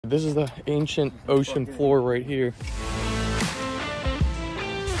This is the ancient ocean floor right here.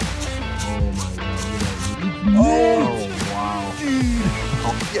 Oh wow.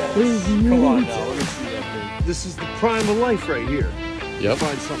 Yes. Come on now, let me see that thing. This is the prime of life right here. Yep.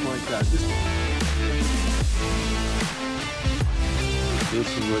 Find something like that. This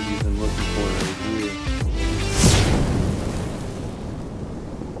is what you've been looking for right here.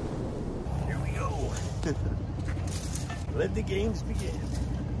 Here we go. Let the games begin.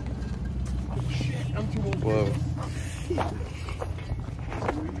 Oh shit, I'm too old. Whoa. Here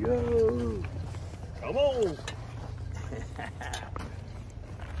we go. Come on.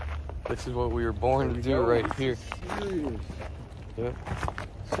 This is what we were born to do right here. Serious. Yep.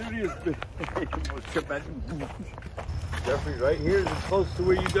 Serious. Jeffrey, right here is close to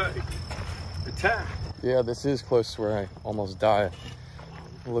where you got attacked. Yeah, this is close to where I almost died.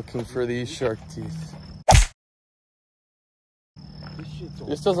 Looking for these shark teeth.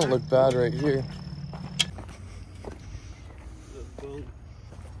 This doesn't look bad right here.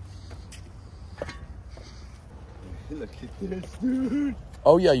 Look at this, dude.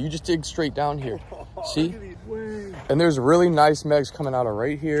 Oh yeah, you just dig straight down here. See? And there's really nice megs coming out of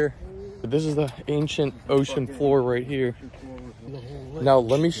right here. This is the ancient ocean floor right here. Now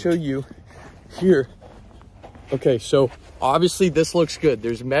let me show you here. Okay, so obviously this looks good.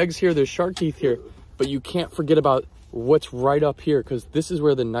 There's megs here, there's shark teeth here, but you can't forget about what's right up here, because this is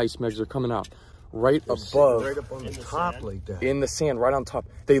where the nice megs are coming out. Right above, right up on the top like that. in the sand, right on top.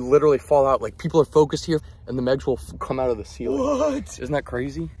 They literally fall out. Like, people are focused here, and the megs will come out of the ceiling. What? Isn't that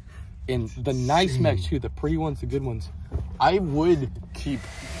crazy? And the nice megs too, the pretty ones, the good ones. I would keep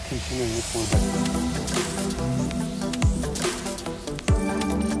continuing this one.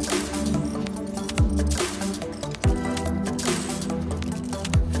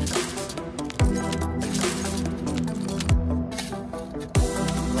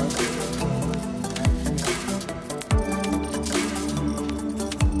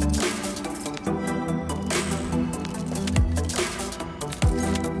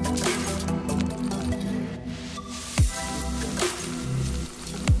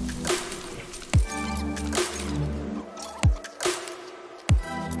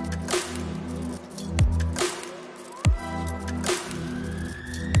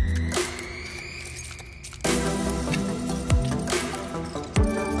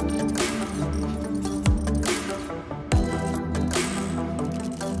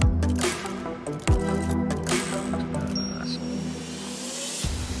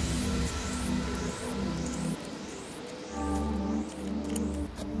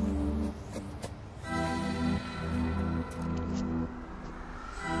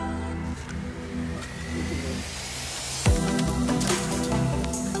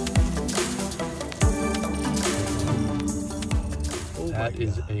 That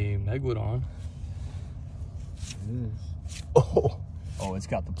is a Megalodon. Oh, it's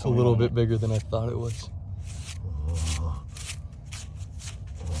got the. It's a little bit bigger than I thought it was.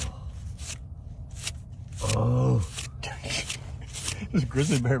 Oh. There's a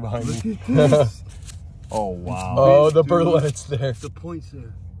grizzly bear behind me. Oh wow. Oh, the burlet's there. The point's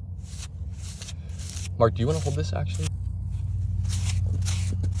there. Mark, do you want to hold this actually?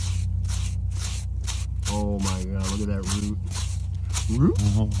 Oh my god, look at that root.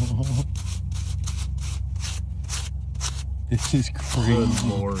 This is crazy. Good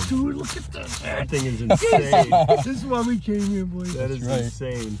Lord. Dude, look at that. That thing is insane. This is why we came here, boys. That is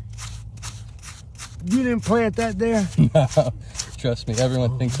insane. You didn't plant that there? No. Trust me,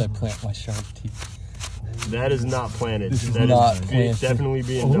 everyone thinks I plant my shark teeth. That is not planted. This is that not is planted. Definitely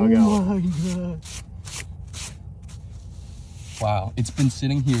being dug out. Oh my god. Wow, it's been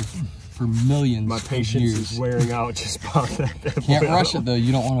sitting here for millions My patience of years. is wearing out. Just pop that. Can't rush it though.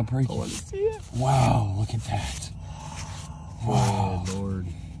 You don't want to break I want to it. see it. Wow, look at that. Wow. Oh Lord.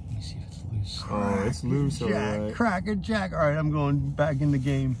 Let me see if it's loose. Oh, it's loose. Jack, All right. Cracker Jack. All right, I'm going back in the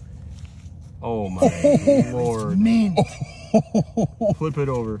game. Oh my Lord. Mint. Flip it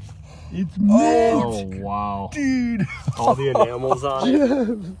over. It's mint. Oh wow. Dude. All the enamels on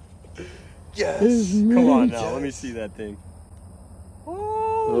it. Yes. Come on now. Let me see that thing.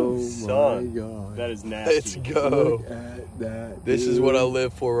 Oh, son. My God. That is nasty. Let's go. Look at that. This is what I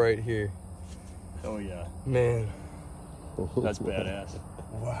live for right here. Oh yeah. Man. That's badass.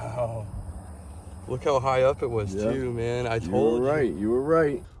 Wow. Look how high up it was too, man. I You told were right. You were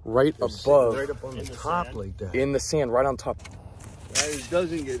right. Right above, Right up on the top like that. in the sand, right on top. It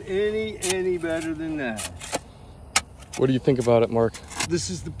doesn't get any better than that. What do you think about it, Mark? This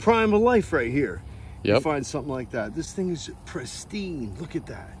is the prime of life right here. You Yep. find something like that. This thing is pristine. Look at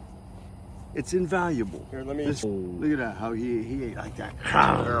that. It's invaluable. Here, let me. Look at that, how he ate like that.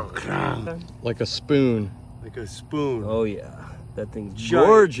 Like a spoon. Like a spoon. Oh yeah, that thing's Giant,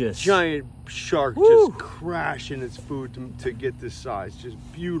 gorgeous. Giant shark Woo. just crashing its food to get this size. Just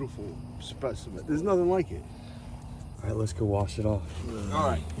beautiful specimen. There's nothing like it. All right, let's go wash it off. All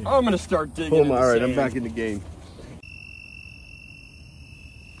right, I'm gonna start digging. All right, I'm back in the game.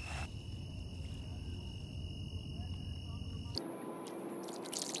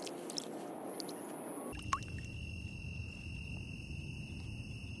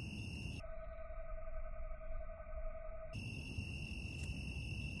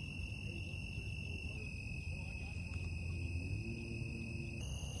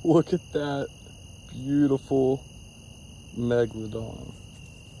 Look at that beautiful Megalodon.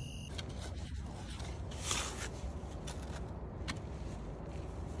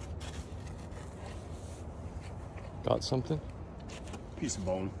 Got something? Piece of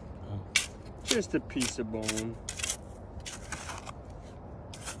bone. Oh. Just a piece of bone.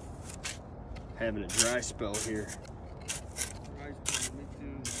 Having a dry spell here. Dry spell, me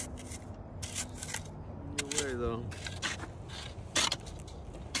too. No way though.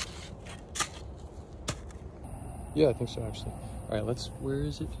 Yeah, I think so actually. All right, where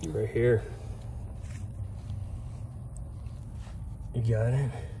is it here? Right here. You got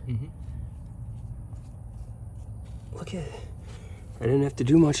it? Mm-hmm. Look at it. I didn't have to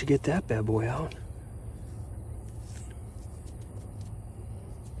do much to get that bad boy out.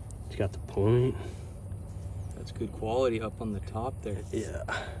 It's got the point. That's good quality up on the top there. Yeah.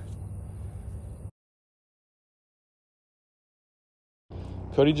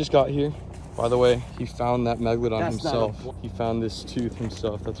 Cody just got here. By the way, he found that Megalodon That's himself. He found this tooth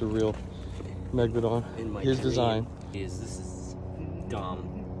himself. That's a real Megalodon. His design. This is dumb.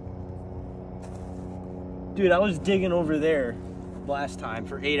 Dude, I was digging over there last time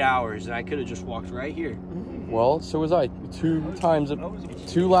for 8 hours and I could have just walked right here. Well, so was I. Two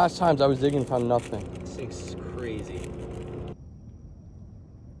last times I was digging and found nothing. This thing's crazy.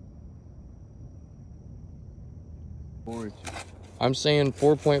 I'm saying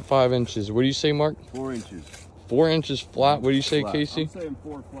 4.5 inches. What do you say, Mark? 4 inches. 4 inches flat. What do you say, Flat. Casey? I'm saying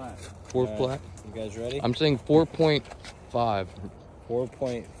 4 flat. 4 flat. You guys ready? I'm saying 4.5.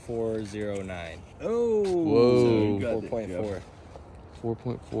 4.409. Oh. Whoa. So 4.4.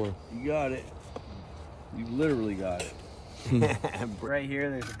 4.4. You got it. You literally got it. Right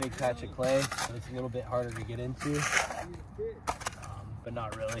here, there's a big patch of clay. It's a little bit harder to get into, but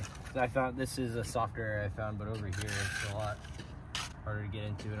not really. I found this is a softer area I found, but over here it's a lot harder to get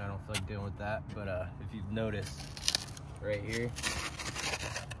into, and I don't feel like dealing with that. But if you've noticed, right here,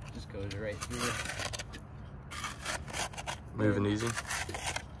 just goes right through. Moving easy.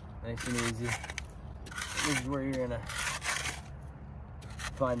 Nice and easy. This is where you're gonna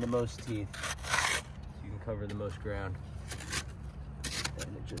find the most teeth, so you can cover the most ground.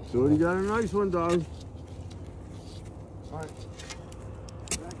 And it just, So you got a nice one, dog. All right.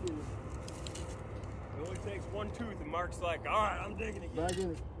 Back in it. It only takes one tooth and Mark's like, all right, I'm digging again. Back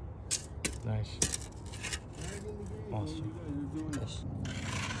in it. Nice. Back in the game. Awesome. You guys are doing this.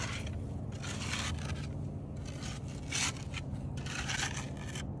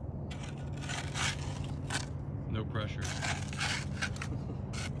 No pressure.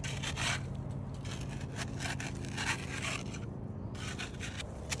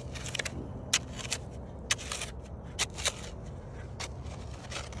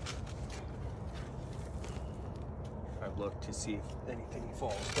 I've looked to see if anything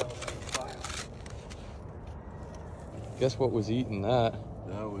falls down on the file. Guess what was eating that?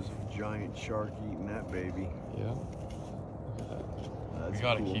 That was a giant shark eating that baby. Yeah. That's We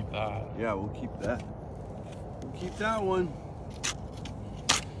gotta cool. keep that. Yeah, we'll keep that. We'll keep that one.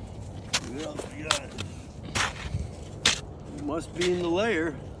 What else we got? It must be in the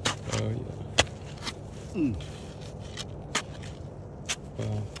layer. Oh yeah. Mm.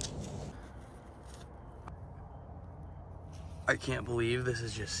 Wow. I can't believe this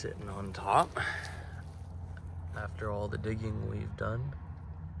is just sitting on top after all the digging we've done.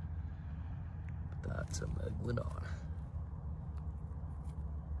 But that's a Megalodon.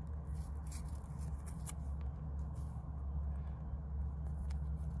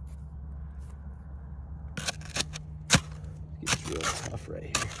 it's real tough right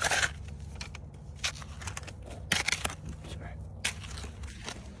here. Sorry.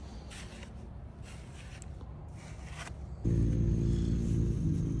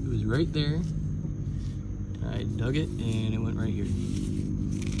 It was right there. I dug it and it went right here.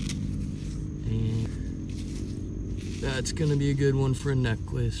 And that's gonna be a good one for a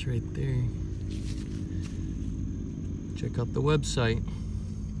necklace right there. Check out the website.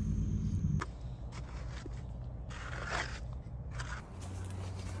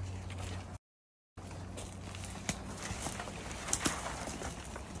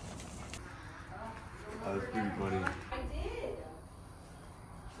 That was pretty funny. I did.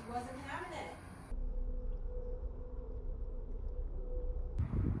 She wasn't having it.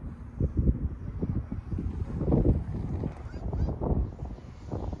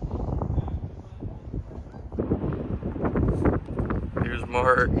 Here's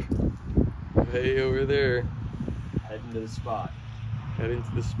Mark. Way over there. Heading to the spot. Heading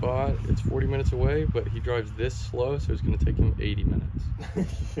to the spot. It's 40 minutes away, but he drives this slow, so it's going to take him 80 minutes.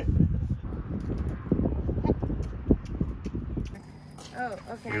 Oh,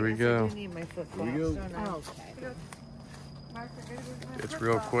 okay. Here we I guess go. I do need my flip-flops, Here we go. don't I? Oh, okay. It's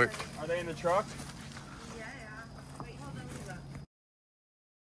real quick. Are they in the truck? Yeah. Wait, hold on, Lisa.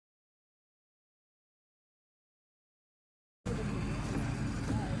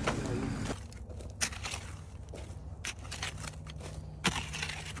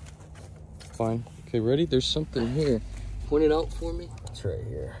 Fine. Okay, ready? There's something here. Point it out for me. It's right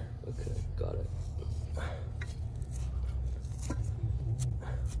here. Okay, got it.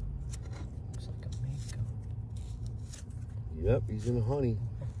 Looks like a mako. Yep, he's in a honey.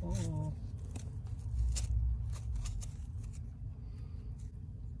 Oh.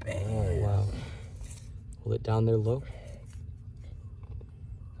 Oh, wow. Hold it down there low.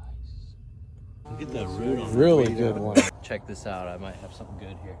 Look at that root on Really the way good down. one. Check this out. I might have something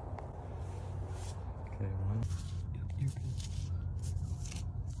good here. Okay, one.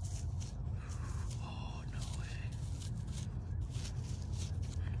 Oh, no way.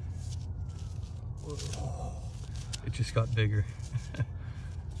 It just got bigger.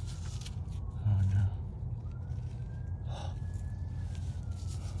 Oh, no.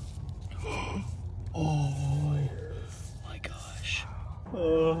 Oh, my gosh.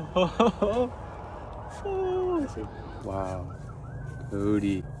 Wow.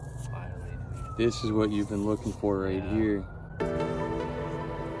 Cody, Finally. this is what you've been looking for right here.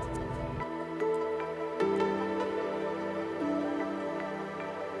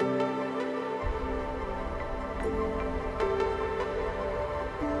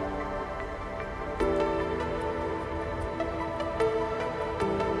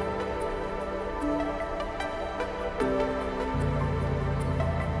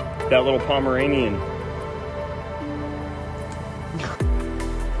 That little Pomeranian.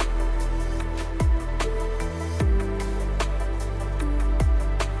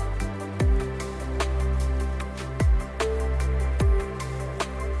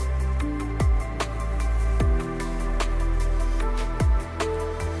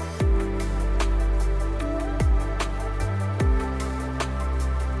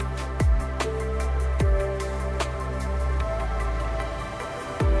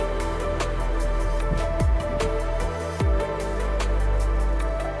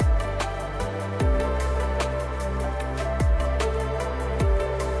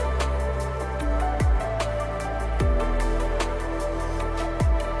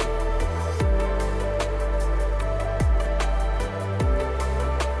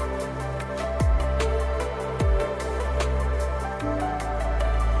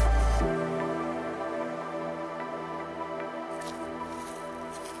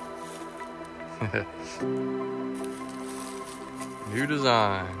 New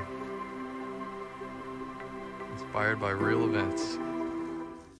design. Inspired by real events.